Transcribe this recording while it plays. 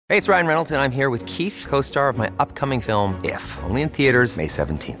Hey, it's Ryan Reynolds, and I'm here with Keith, co-star of my upcoming film, If, only in theaters May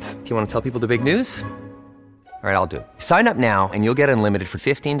 17th. Do you want to tell people the big news? All right, I'll do it. Sign up now and you'll get unlimited for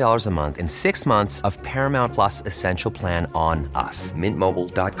 $15 a month and 6 months of Paramount Plus Essential Plan on us.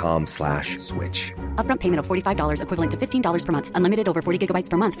 MintMobile.com/switch. Upfront payment of $45 equivalent to $15 per month. Unlimited over 40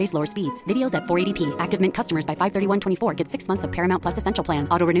 gigabytes per month. Face lower speeds. Videos at 480p. Active Mint customers by 531.24 get 6 months of Paramount Plus Essential Plan.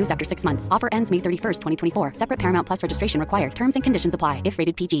 Auto renews after 6 months. Offer ends May 31st, 2024. Separate Paramount Plus registration required. Terms and conditions apply if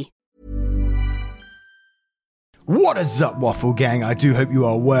rated PG. What is up, Waffle Gang? I do hope you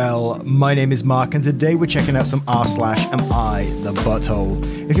are well. My name is Mark, and today we're checking out some r/am I the butthole.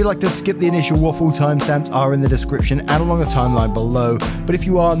 If you'd like to skip the initial waffle, timestamps are in the description and along the timeline below. But if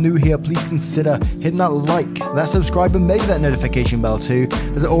you are new here, please consider hitting that like, that subscribe, and maybe that notification bell too,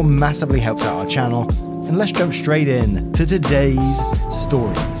 as it all massively helps out our channel. And let's jump straight in to today's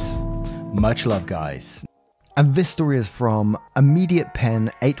stories. Much love, guys. And this story is from Immediate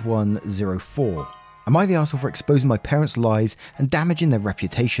Pen 8104. Am I the arsehole for exposing my parents' lies and damaging their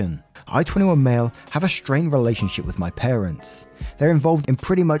reputation? I, 21 male, have a strained relationship with my parents. They're involved in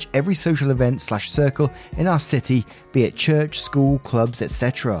pretty much every social event / circle in our city, be it church, school, clubs,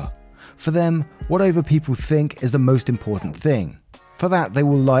 etc. For them, whatever people think is the most important thing. For that, they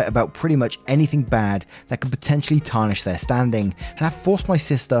will lie about pretty much anything bad that could potentially tarnish their standing, and have forced my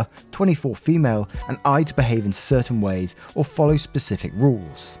sister, 24 female, and I to behave in certain ways or follow specific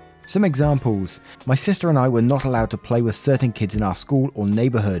rules. Some examples: my sister and I were not allowed to play with certain kids in our school or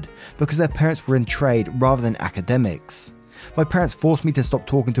neighbourhood because their parents were in trade rather than academics. My parents forced me to stop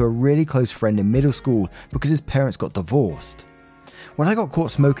talking to a really close friend in middle school because his parents got divorced. When I got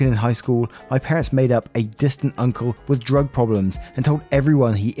caught smoking in high school, my parents made up a distant uncle with drug problems and told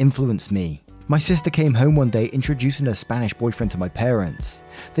everyone he influenced me. My sister came home one day introducing her Spanish boyfriend to my parents.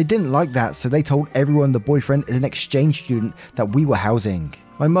 They didn't like that, so they told everyone the boyfriend is an exchange student that we were housing.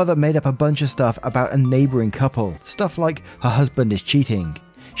 My mother made up a bunch of stuff about a neighbouring couple. Stuff like her husband is cheating.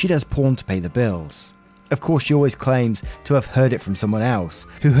 She does porn to pay the bills. Of course, she always claims to have heard it from someone else,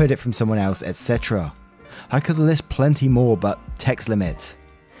 who heard it from someone else, etc. I could list plenty more, but text limit.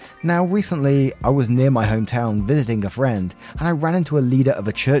 Now, recently, I was near my hometown visiting a friend, and I ran into a leader of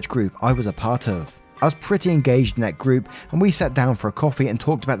a church group I was a part of. I was pretty engaged in that group, and we sat down for a coffee and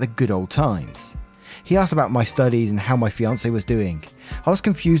talked about the good old times. He asked about my studies and how my fiancé was doing. I was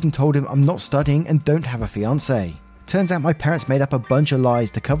confused and told him I'm not studying and don't have a fiancé. Turns out my parents made up a bunch of lies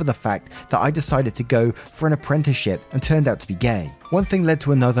to cover the fact that I decided to go for an apprenticeship and turned out to be gay. One thing led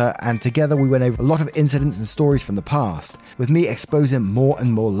to another, and together we went over a lot of incidents and stories from the past, with me exposing more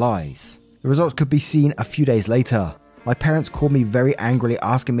and more lies. The results could be seen a few days later. My parents called me very angrily,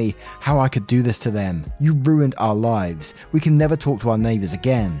 asking me how I could do this to them. You ruined our lives. We can never talk to our neighbours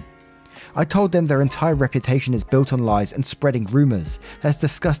again. I told them their entire reputation is built on lies and spreading rumours. That's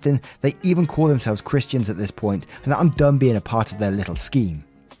disgusting. They even call themselves Christians at this point, and that I'm done being a part of their little scheme.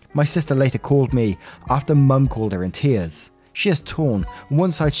 My sister later called me after Mum called her in tears. She is torn. On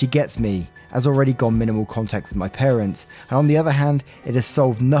one side she gets me, has already gone minimal contact with my parents, and on the other hand it has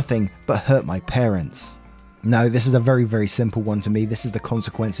solved nothing but hurt my parents. No, this is a very, very simple one to me. This is the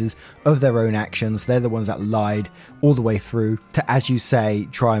consequences of their own actions. They're the ones that lied all the way through to, as you say,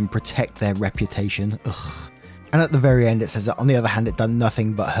 try and protect their reputation. Ugh. And at the very end it says that on the other hand it done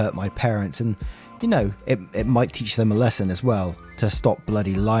nothing but hurt my parents, and you know, it might teach them a lesson as well to stop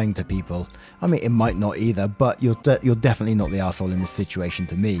bloody lying to people. I mean, it might not either, but you're definitely not the arsehole in this situation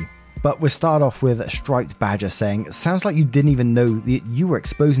to me. But we'll start off with Striped Badger saying, sounds like you didn't even know that you were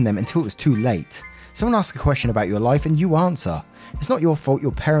exposing them until it was too late. Someone asks a question about your life and you answer. It's not your fault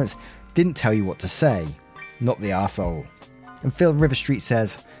your parents didn't tell you what to say. Not the arsehole. And Phil River Street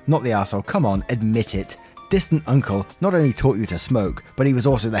says, not the arsehole, come on, admit it. Distant uncle not only taught you to smoke, but he was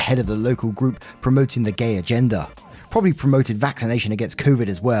also the head of the local group promoting the gay agenda. Probably promoted vaccination against COVID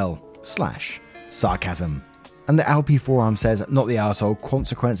as well. / sarcasm. And the LP Forearm says, not the arsehole,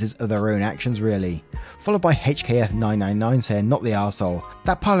 consequences of their own actions really. Followed by HKF999 saying, not the arsehole,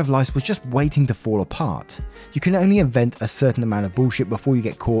 that pile of lies was just waiting to fall apart. You can only invent a certain amount of bullshit before you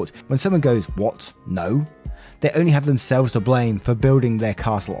get caught. When someone goes, what? No? They only have themselves to blame for building their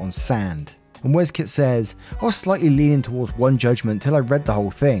castle on sand. And WesKit says, I was slightly leaning towards one judgment till I read the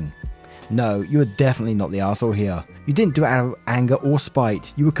whole thing. No, you are definitely not the arsehole here. You didn't do it out of anger or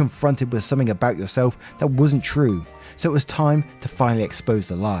spite. You were confronted with something about yourself that wasn't true. So it was time to finally expose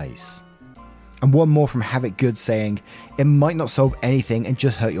the lies. And one more from Have It Good saying, it might not solve anything and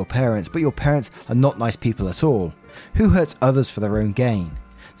just hurt your parents, but your parents are not nice people at all. Who hurts others for their own gain?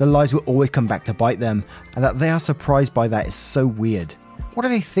 The lies will always come back to bite them, and that they are surprised by that is so weird. What do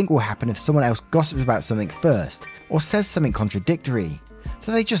they think will happen if someone else gossips about something first, or says something contradictory?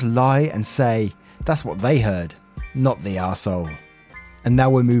 So they just lie and say that's what they heard, not the arsehole. And now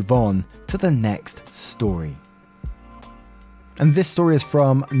we'll move on to the next story. And this story is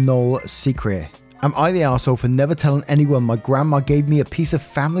from Noel Secret. Am I the arsehole for never telling anyone my grandma gave me a piece of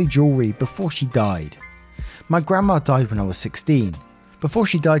family jewellery before she died? My grandma died when I was 16. Before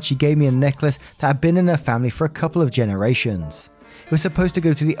she died, she gave me a necklace that had been in her family for a couple of generations. It was supposed to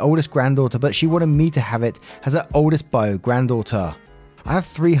go to the oldest granddaughter, but she wanted me to have it as her oldest bio-granddaughter. I have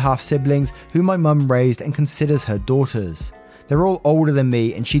 3 half-siblings who my mum raised and considers her daughters. They're all older than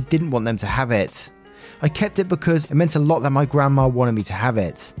me and she didn't want them to have it. I kept it because it meant a lot that my grandma wanted me to have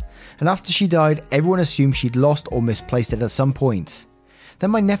it. And after she died, everyone assumed she'd lost or misplaced it at some point.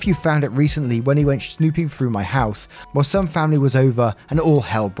 Then my nephew found it recently when he went snooping through my house while some family was over and all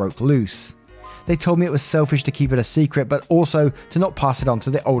hell broke loose. They told me it was selfish to keep it a secret, but also to not pass it on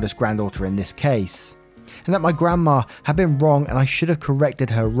to the oldest granddaughter in this case. And that my grandma had been wrong and I should have corrected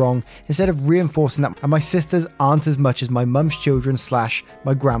her wrong instead of reinforcing that my sisters aren't as much as my mum's children /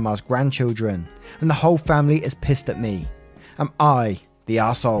 my grandma's grandchildren. And the whole family is pissed at me. Am I the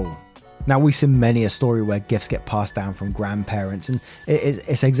arsehole? Now, we've seen many a story where gifts get passed down from grandparents, and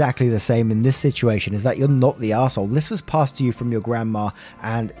it's exactly the same in this situation, is that you're not the arsehole. This was passed to you from your grandma,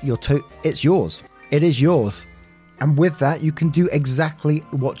 and it's yours. It is yours. And with that, you can do exactly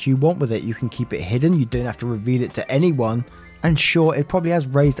what you want with it. You can keep it hidden. You don't have to reveal it to anyone. And sure, it probably has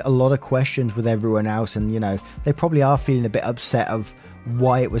raised a lot of questions with everyone else, and, they probably are feeling a bit upset of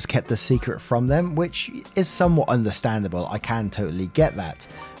why it was kept a secret from them, which is somewhat understandable. I can totally get that.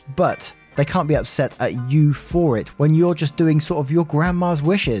 But they can't be upset at you for it when you're just doing sort of your grandma's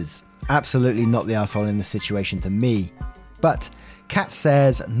wishes. Absolutely not the arsehole in this situation to me. But Kat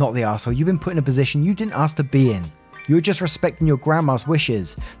says, not the arsehole. You've been put in a position you didn't ask to be in. You were just respecting your grandma's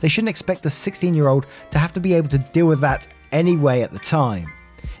wishes. They shouldn't expect a 16-year-old to have to be able to deal with that anyway at the time.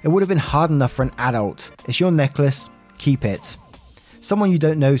 It would have been hard enough for an adult. It's your necklace. Keep it. Someone you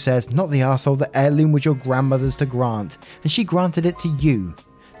don't know says, not the arsehole, the heirloom was your grandmother's to grant, and she granted it to you.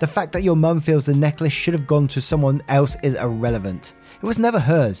 The fact that your mum feels the necklace should have gone to someone else is irrelevant. It was never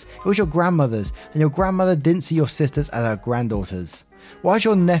hers, it was your grandmother's, and your grandmother didn't see your sisters as her granddaughters. Why is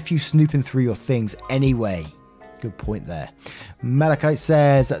your nephew snooping through your things anyway? Good point there. Malachite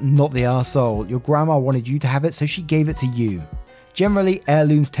says, not the arsehole. Your grandma wanted you to have it, so she gave it to you. Generally,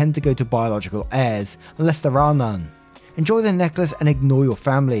 heirlooms tend to go to biological heirs, unless there are none. Enjoy the necklace and ignore your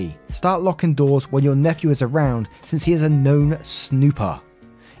family. Start locking doors when your nephew is around, since he is a known snooper.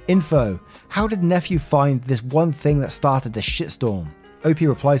 Info: how did nephew find this one thing that started the shitstorm? OP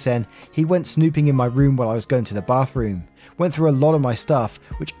replies saying, he went snooping in my room while I was going to the bathroom. Went through a lot of my stuff,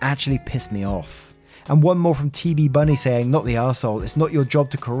 which actually pissed me off. And one more from TB Bunny saying, not the arsehole, it's not your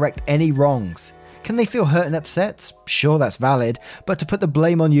job to correct any wrongs. Can they feel hurt and upset? Sure, that's valid, but to put the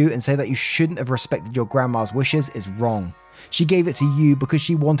blame on you and say that you shouldn't have respected your grandma's wishes is wrong. She gave it to you because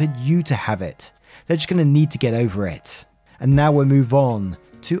she wanted you to have it. They're just going to need to get over it. And now we'll move on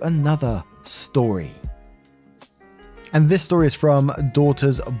to another story. And this story is from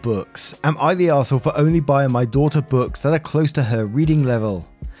Daughter's Books. Am I the arsehole for only buying my daughter books that are close to her reading level?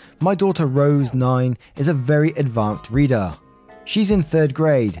 My daughter Rose, 9, is a very advanced reader. She's in 3rd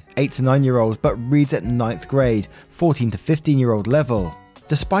grade, 8 to 9 year olds, but reads at 9th grade, 14 to 15 year old level.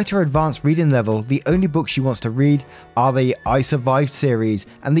 Despite her advanced reading level, the only books she wants to read are the I Survived series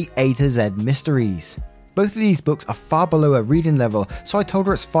and the A to Z mysteries. Both of these books are far below her reading level, so I told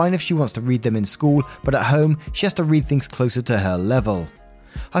her it's fine if she wants to read them in school, but at home she has to read things closer to her level.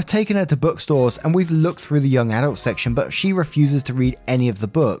 I've taken her to bookstores and we've looked through the young adult section, but she refuses to read any of the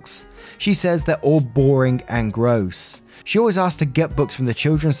books. She says they're all boring and gross. She always asks to get books from the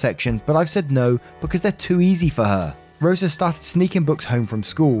children's section, but I've said no because they're too easy for her. Rose has started sneaking books home from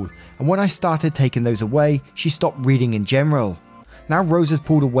school, and when I started taking those away, she stopped reading in general. Now Rose has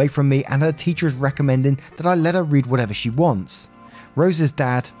pulled away from me and her teacher is recommending that I let her read whatever she wants. Rose's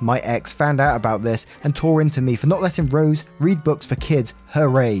dad, my ex, found out about this and tore into me for not letting Rose read books for kids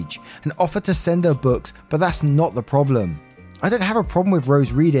her age and offered to send her books, but that's not the problem. I don't have a problem with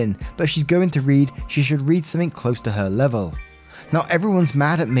Rose reading, but if she's going to read, she should read something close to her level. Now everyone's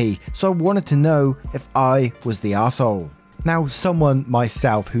mad at me, so I wanted to know if I was the arsehole. Now, someone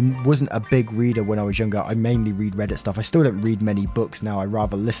myself who wasn't a big reader when I was younger, I mainly read Reddit stuff. I still don't read many books now. I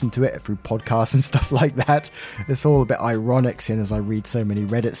rather listen to it through podcasts and stuff like that. It's all a bit ironic seeing as I read so many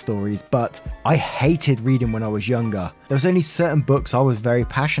Reddit stories, but I hated reading when I was younger. There was only certain books I was very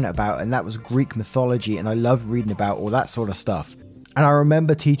passionate about, and that was Greek mythology, and I loved reading about all that sort of stuff. And I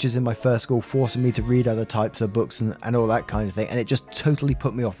remember teachers in my first school forcing me to read other types of books and all that kind of thing. And it just totally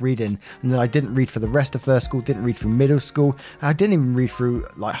put me off reading. And then I didn't read for the rest of first school, didn't read through middle school. And I didn't even read through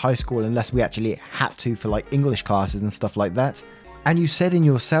like high school unless we actually had to for like English classes and stuff like that. And you said in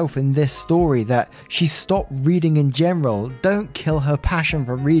yourself in this story that she stopped reading in general. Don't kill her passion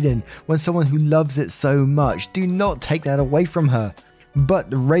for reading when someone who loves it so much. Do not take that away from her. But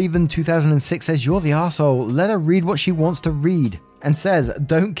Raven 2006 says, you're the arsehole. Let her read what she wants to read. And says,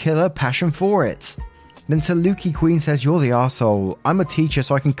 don't kill her passion for it. Then Saluki Queen says, you're the arsehole. I'm a teacher,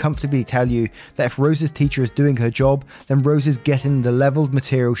 so I can comfortably tell you that if Rose's teacher is doing her job, then Rose is getting the leveled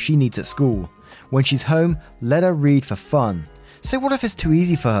material she needs at school. When she's home, let her read for fun. So what if it's too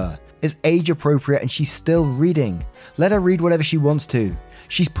easy for her? It's age appropriate and she's still reading. Let her read whatever she wants to.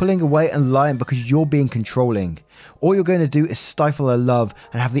 She's pulling away and lying because you're being controlling. All you're going to do is stifle her love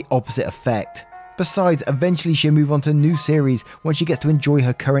and have the opposite effect. Besides, eventually she'll move on to a new series when she gets to enjoy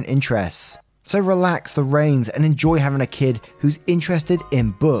her current interests. So relax the reins and enjoy having a kid who's interested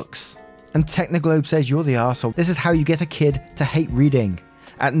in books. And Technoglobe says, you're the arsehole. This is how you get a kid to hate reading.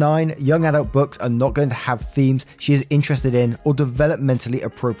 At 9, young adult books are not going to have themes she is interested in or developmentally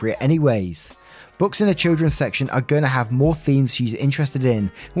appropriate anyways. Books in the children's section are going to have more themes she's interested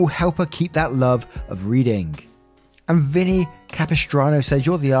in and will help her keep that love of reading. And Vinny Capistrano says,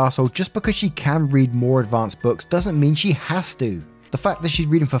 you're the arsehole. Just because she can read more advanced books doesn't mean she has to. The fact that she's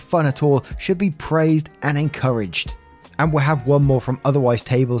reading for fun at all should be praised and encouraged. And we'll have one more from Otherwise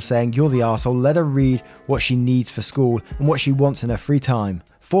Table saying, you're the arsehole. Let her read what she needs for school and what she wants in her free time.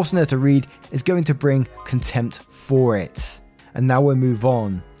 Forcing her to read is going to bring contempt for it. And now we'll move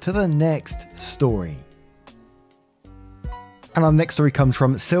on to the next story. And our next story comes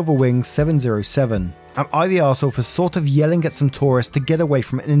from Silverwing707. Am I the arsehole for sort of yelling at some tourists to get away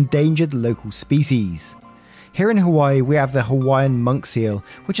from an endangered local species? Here in Hawaii, we have the Hawaiian monk seal,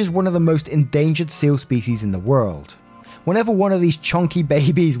 which is one of the most endangered seal species in the world. Whenever one of these chunky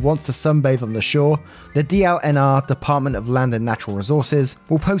babies wants to sunbathe on the shore, the DLNR, Department of Land and Natural Resources,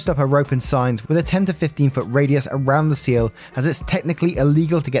 will post up a rope and signs with a 10 to 15 foot radius around the seal, as it's technically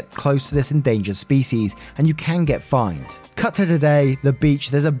illegal to get close to this endangered species and you can get fined. Cut to today, the beach,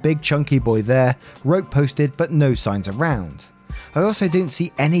 there's a big chunky boy there, rope posted but no signs around. I also don't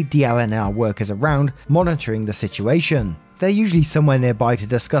see any DLNR workers around monitoring the situation. They're usually somewhere nearby to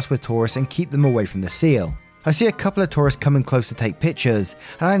discuss with tourists and keep them away from the seal. I see a couple of tourists coming close to take pictures,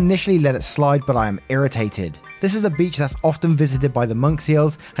 and I initially let it slide, but I am irritated. This is a beach that's often visited by the monk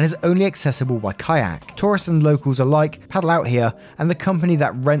seals and is only accessible by kayak. Tourists and locals alike paddle out here, and the company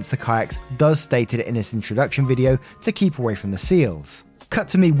that rents the kayaks does state it in its introduction video to keep away from the seals. Cut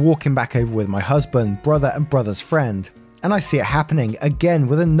to me walking back over with my husband, brother and brother's friend. And I see it happening again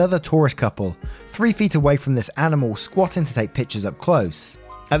with another tourist couple, 3 feet away from this animal, squatting to take pictures up close.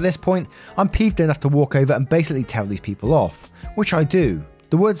 At this point, I'm peeved enough to walk over and basically tell these people off, which I do.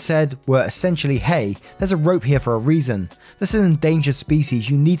 The words said were essentially, hey, there's a rope here for a reason. This is an endangered species,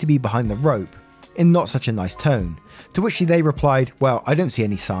 you need to be behind the rope. In not such a nice tone. To which they replied, well, I don't see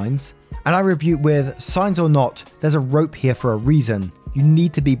any signs. And I rebuked with, signs or not, there's a rope here for a reason. You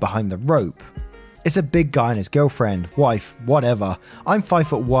need to be behind the rope. It's a big guy and his girlfriend, wife, whatever. I'm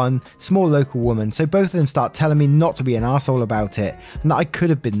 5'1", small local woman, so both of them start telling me not to be an arsehole about it, and that I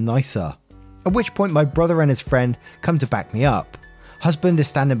could have been nicer. At which point my brother and his friend come to back me up. Husband is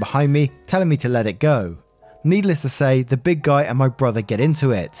standing behind me, telling me to let it go. Needless to say, the big guy and my brother get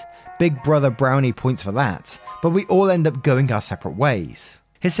into it. Big brother brownie points for that, but we all end up going our separate ways.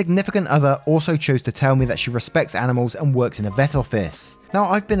 His significant other also chose to tell me that she respects animals and works in a vet office. Now,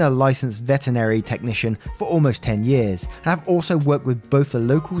 I've been a licensed veterinary technician for almost 10 years, and I've also worked with both the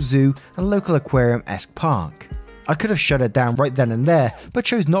local zoo and local aquarium-esque park. I could have shut her down right then and there, but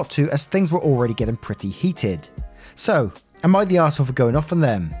chose not to as things were already getting pretty heated. So, am I the arsehole for going off on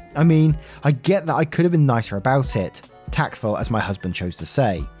them? I mean, I get that I could have been nicer about it. Tactful, as my husband chose to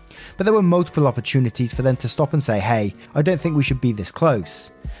say. But there were multiple opportunities for them to stop and say, hey, I don't think we should be this close.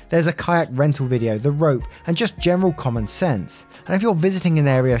 There's a kayak rental video, the rope, and just general common sense. And if you're visiting an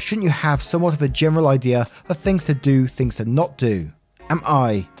area, shouldn't you have somewhat of a general idea of things to do, things to not do? Am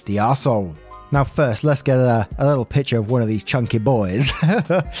I the arsehole? Now first, let's get a little picture of one of these chunky boys.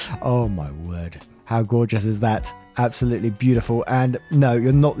 Oh my word. How gorgeous is that? Absolutely beautiful. And no,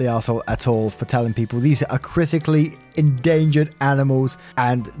 you're not the arsehole at all for telling people these are critically endangered animals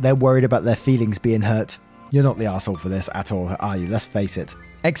and they're worried about their feelings being hurt. You're not the arsehole for this at all, are you? Let's face it.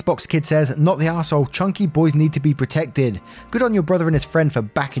 Xbox Kid says, not the arsehole, chunky boys need to be protected. Good on your brother and his friend for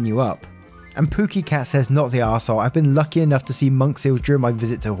backing you up. And Pookie Cat says, not the arsehole, I've been lucky enough to see monk seals during my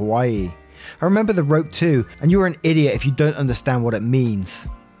visit to Hawaii. I remember the rope too, and you're an idiot if you don't understand what it means.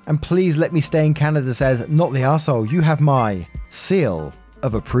 And please let me stay in Canada says, not the arsehole, you have my seal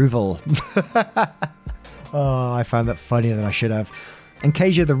of approval. Oh, I found that funnier than I should have. And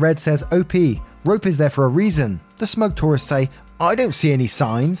Kasia the Red says, OP, rope is there for a reason. The smoke tourists say, I don't see any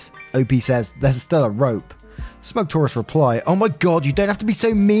signs. OP says, there's still a rope. Smoke tourists reply, oh my god, you don't have to be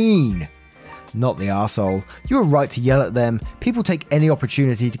so mean. Not the arsehole. You were right to yell at them. People take any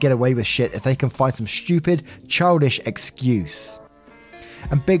opportunity to get away with shit if they can find some stupid, childish excuse.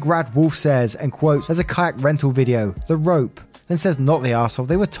 And Big Rat Wolf says, and quotes, there's a kayak rental video, the rope. Then says, not the arsehole,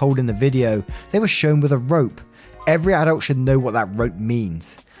 they were told in the video. They were shown with a rope. Every adult should know what that rope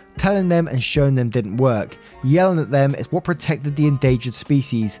means. Telling them and showing them didn't work. Yelling at them is what protected the endangered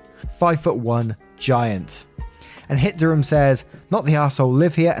species. 5'1" giant. And Hit Durham says, not the arsehole,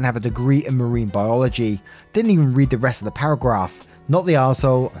 live here and have a degree in marine biology. Didn't even read the rest of the paragraph. Not the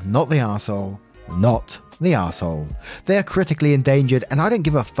arsehole, not the arsehole, not the arsehole. They are critically endangered and I don't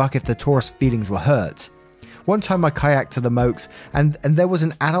give a fuck if the tourist feelings were hurt. One time I kayaked to the Mokes and there was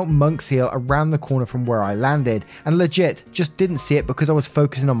an adult monk seal around the corner from where I landed and legit just didn't see it because I was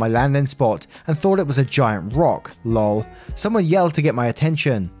focusing on my landing spot and thought it was a giant rock, lol. Someone yelled to get my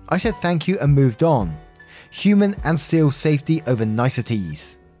attention. I said thank you and moved on. Human and seal safety over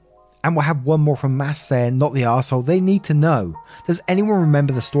niceties. And we'll have one more from Mass saying, not the arsehole, they need to know. Does anyone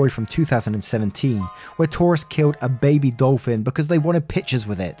remember the story from 2017 where tourists killed a baby dolphin because they wanted pictures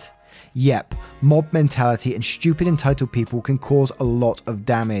with it? Yep, mob mentality and stupid entitled people can cause a lot of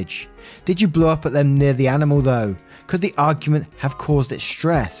damage. Did you blow up at them near the animal though? Could the argument have caused it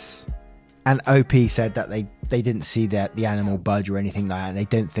stress? And OP said that they didn't see the animal budge or anything like that, and they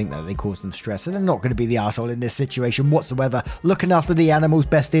don't think that they caused them stress, so they're not going to be the arsehole in this situation whatsoever, looking after the animal's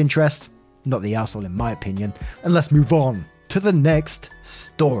best interest. Not the arsehole in my opinion. And let's move on to the next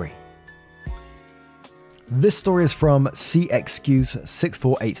story. This story is from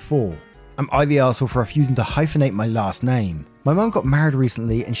CXcuse6484. Am I the arsehole for refusing to hyphenate my last name? My mum got married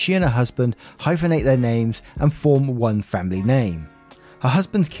recently and she and her husband hyphenate their names and form one family name. Her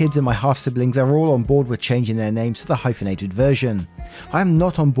husband's kids and my half-siblings are all on board with changing their names to the hyphenated version. I am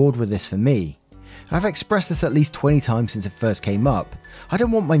not on board with this for me. I've expressed this at least 20 times since it first came up. I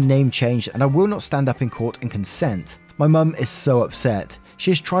don't want my name changed and I will not stand up in court and consent. My mum is so upset. She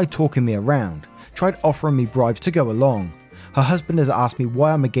has tried talking me around, tried offering me bribes to go along. Her husband has asked me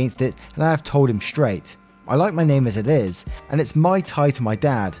why I'm against it and I have told him straight. I like my name as it is, and it's my tie to my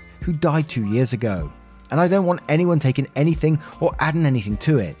dad, who died 2 years ago. And I don't want anyone taking anything or adding anything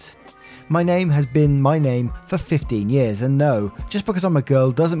to it. My name has been my name for 15 years, and no, just because I'm a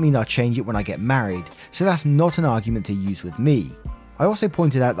girl doesn't mean I'll change it when I get married, so that's not an argument to use with me. I also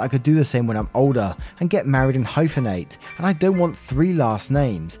pointed out that I could do the same when I'm older and get married and hyphenate, and I don't want 3 last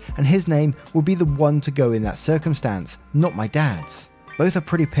names, and his name will be the one to go in that circumstance, not my dad's. Both are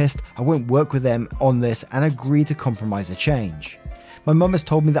pretty pissed I won't work with them on this and agree to compromise a change. My mum has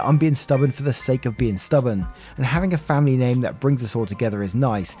told me that I'm being stubborn for the sake of being stubborn, and having a family name that brings us all together is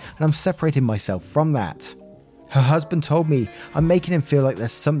nice, and I'm separating myself from that. Her husband told me I'm making him feel like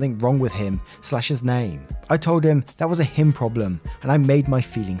there's something wrong with him / his name. I told him that was a him problem, and I made my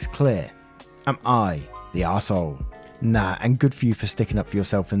feelings clear. Am I the arsehole? Nah, and good for you for sticking up for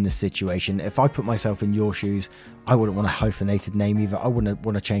yourself in this situation. If I put myself in your shoes, I wouldn't want a hyphenated name either. I wouldn't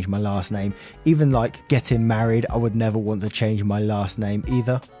want to change my last name. Even like getting married, I would never want to change my last name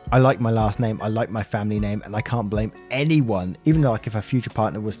either. I like my last name, I like my family name, and I can't blame anyone. Even like if a future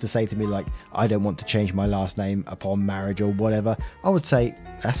partner was to say to me like, I don't want to change my last name upon marriage or whatever, I would say,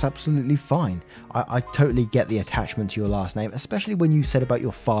 that's absolutely fine. I totally get the attachment to your last name, especially when you said about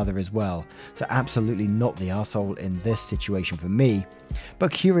your father as well. So absolutely not the arsehole in this situation for me.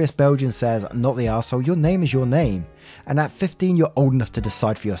 But Curious Belgian says, not the arsehole, your name is your name. And at 15 you're old enough to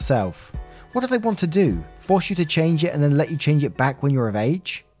decide for yourself. What do they want to do? Force you to change it and then let you change it back when you're of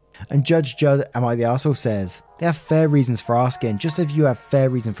age? And Judge Judd, Am I the Arsehole says, they have fair reasons for asking, just as you have fair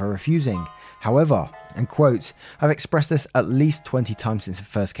reason for refusing. However, and quotes, I've expressed this at least 20 times since it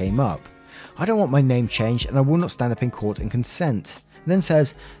first came up. I don't want my name changed and I will not stand up in court and consent. And then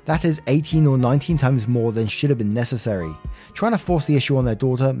says, that is 18 or 19 times more than should have been necessary. Trying to force the issue on their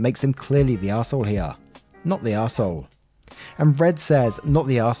daughter makes them clearly the arsehole here. Not the arsehole. And Red says, not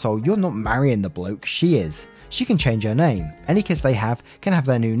the arsehole, you're not marrying the bloke, she is. She can change her name. Any kids they have can have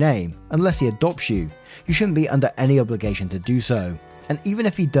their new name, unless he adopts you. You shouldn't be under any obligation to do so. And even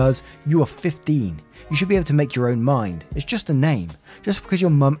if he does, you are 15. You should be able to make your own mind. It's just a name. Just because your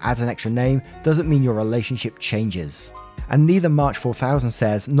mum adds an extra name doesn't mean your relationship changes. And neither March 4000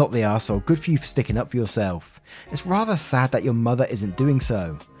 says, not the arsehole, good for you for sticking up for yourself. It's rather sad that your mother isn't doing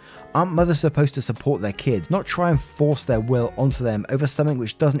so. Aren't mothers supposed to support their kids, not try and force their will onto them over something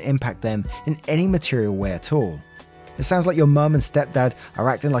which doesn't impact them in any material way at all? It sounds like your mum and stepdad are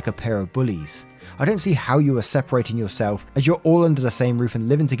acting like a pair of bullies. I don't see how you are separating yourself as you're all under the same roof and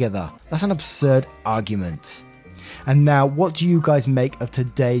living together. That's an absurd argument. And now, what do you guys make of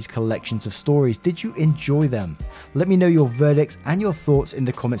today's collections of stories? Did you enjoy them? Let me know your verdicts and your thoughts in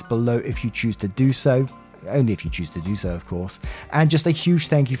the comments below if you choose to do so. Only if you choose to do so, of course. And just a huge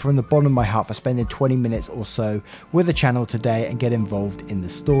thank you from the bottom of my heart for spending 20 minutes or so with the channel today and get involved in the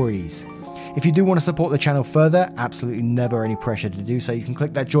stories. If you do want to support the channel further, absolutely never any pressure to do so. You can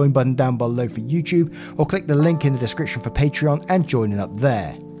click that join button down below for YouTube or click the link in the description for Patreon and join up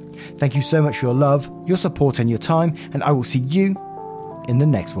there. Thank you so much for your love, your support and your time, and I will see you in the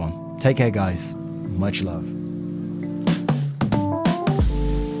next one. Take care, guys. Much love.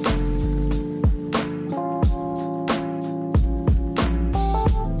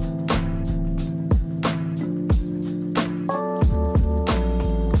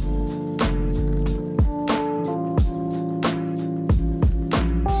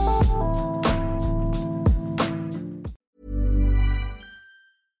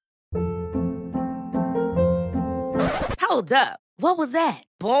 Hold up. What was that?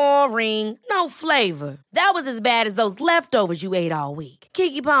 Boring. No flavor. That was as bad as those leftovers you ate all week.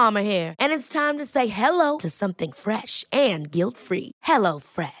 Keke Palmer here, and it's time to say hello to something fresh and guilt-free. Hello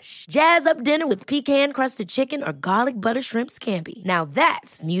Fresh. Jazz up dinner with pecan-crusted chicken or garlic butter shrimp scampi. Now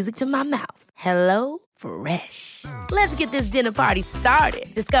that's music to my mouth. Hello Fresh. Let's get this dinner party started.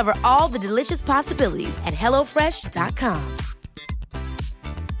 Discover all the delicious possibilities at HelloFresh.com.